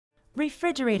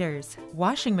Refrigerators,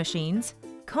 washing machines,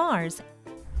 cars,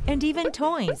 and even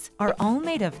toys are all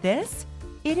made of this?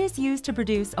 It is used to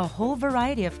produce a whole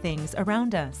variety of things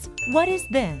around us. What is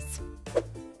this?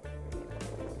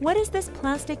 What is this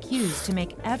plastic used to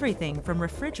make everything from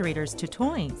refrigerators to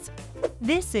toys?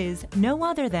 This is no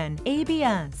other than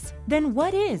ABS. Then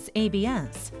what is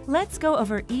ABS? Let's go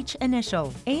over each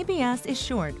initial. ABS is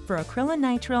short for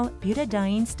acrylonitrile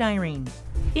butadiene styrene.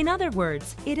 In other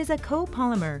words, it is a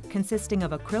copolymer consisting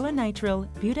of acrylonitrile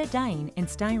butadiene and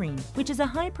styrene, which is a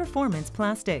high-performance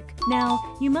plastic.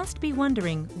 Now, you must be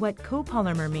wondering what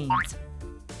copolymer means.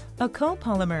 A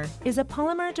copolymer is a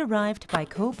polymer derived by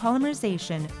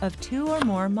copolymerization of two or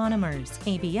more monomers.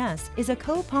 ABS is a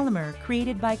copolymer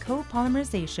created by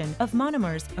copolymerization of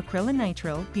monomers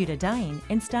acrylonitrile, butadiene,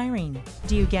 and styrene.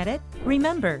 Do you get it?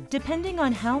 Remember, depending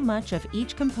on how much of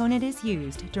each component is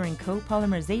used during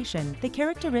copolymerization, the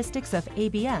characteristics of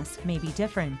ABS may be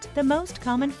different. The most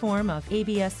common form of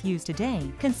ABS used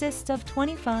today consists of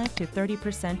 25 to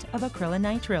 30% of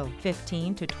acrylonitrile,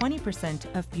 15 to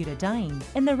 20% of butadiene,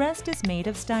 and the rest is made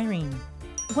of styrene.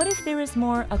 What if there is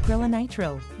more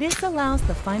acrylonitrile? This allows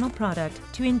the final product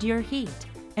to endure heat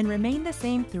and remain the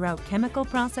same throughout chemical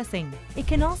processing. It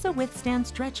can also withstand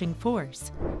stretching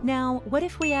force. Now, what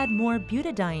if we add more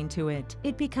butadiene to it?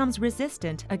 It becomes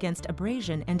resistant against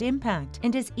abrasion and impact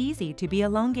and is easy to be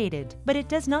elongated, but it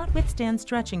does not withstand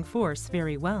stretching force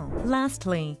very well.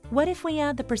 Lastly, what if we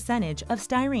add the percentage of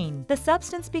styrene? The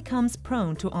substance becomes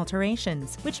prone to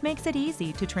alterations, which makes it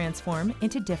easy to transform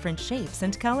into different shapes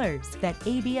and colors. That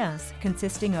ABS,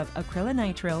 consisting of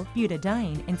acrylonitrile,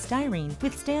 butadiene, and styrene,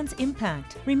 withstands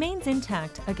impact, remains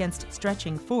intact against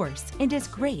stretching force, and is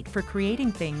great for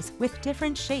creating things with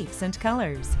different shapes and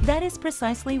colors. That is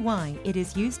precisely why it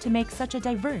is used to make such a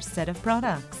diverse set of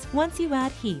products. Once you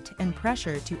add heat and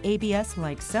pressure to ABS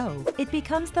like so, it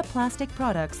becomes the plastic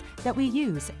products that we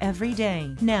use every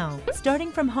day. Now,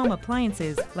 starting from home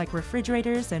appliances like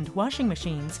refrigerators and washing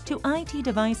machines, to IT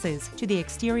devices, to the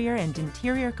exterior and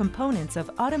interior components of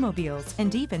automobiles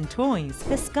and even toys,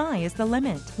 the sky is the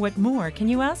limit. What more can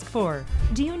you ask for?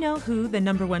 Do you know who the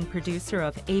 #1 producer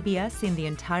of ABS in the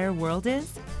entire world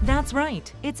is? That's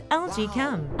right, it's LG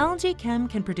Chem. LG Chem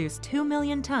can produce 2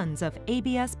 million tons of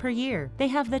ABS per year. They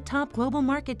have the top global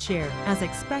market share, as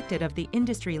expected of the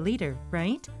industry leader,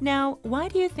 right? Now, why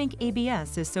do you think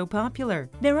ABS is so popular?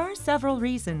 There are several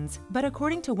reasons, but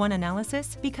according to one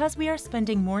analysis, because we are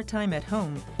spending more time at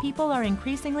home, people are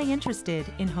increasingly interested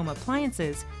in home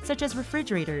appliances such as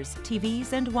refrigerators,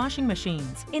 TVs, and washing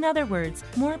machines. In other words,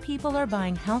 more people are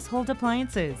buying household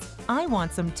appliances. I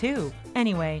want some too.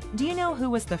 Anyway, do you know who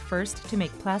was the first to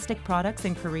make plastic products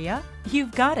in Korea?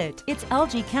 You've got it! It's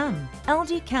LG Chem.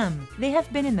 LG Chem. They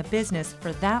have been in the business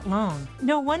for that long.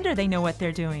 No wonder they know what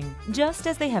they're doing. Just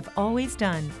as they have always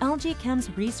done, LG Chem's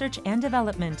research and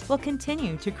development will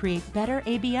continue to create better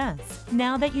ABS.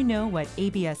 Now that you know what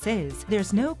ABS is,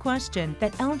 there's no question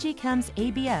that LG Chem's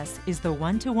ABS is the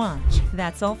one to watch.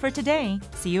 That's all for today.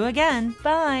 See you again.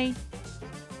 Bye!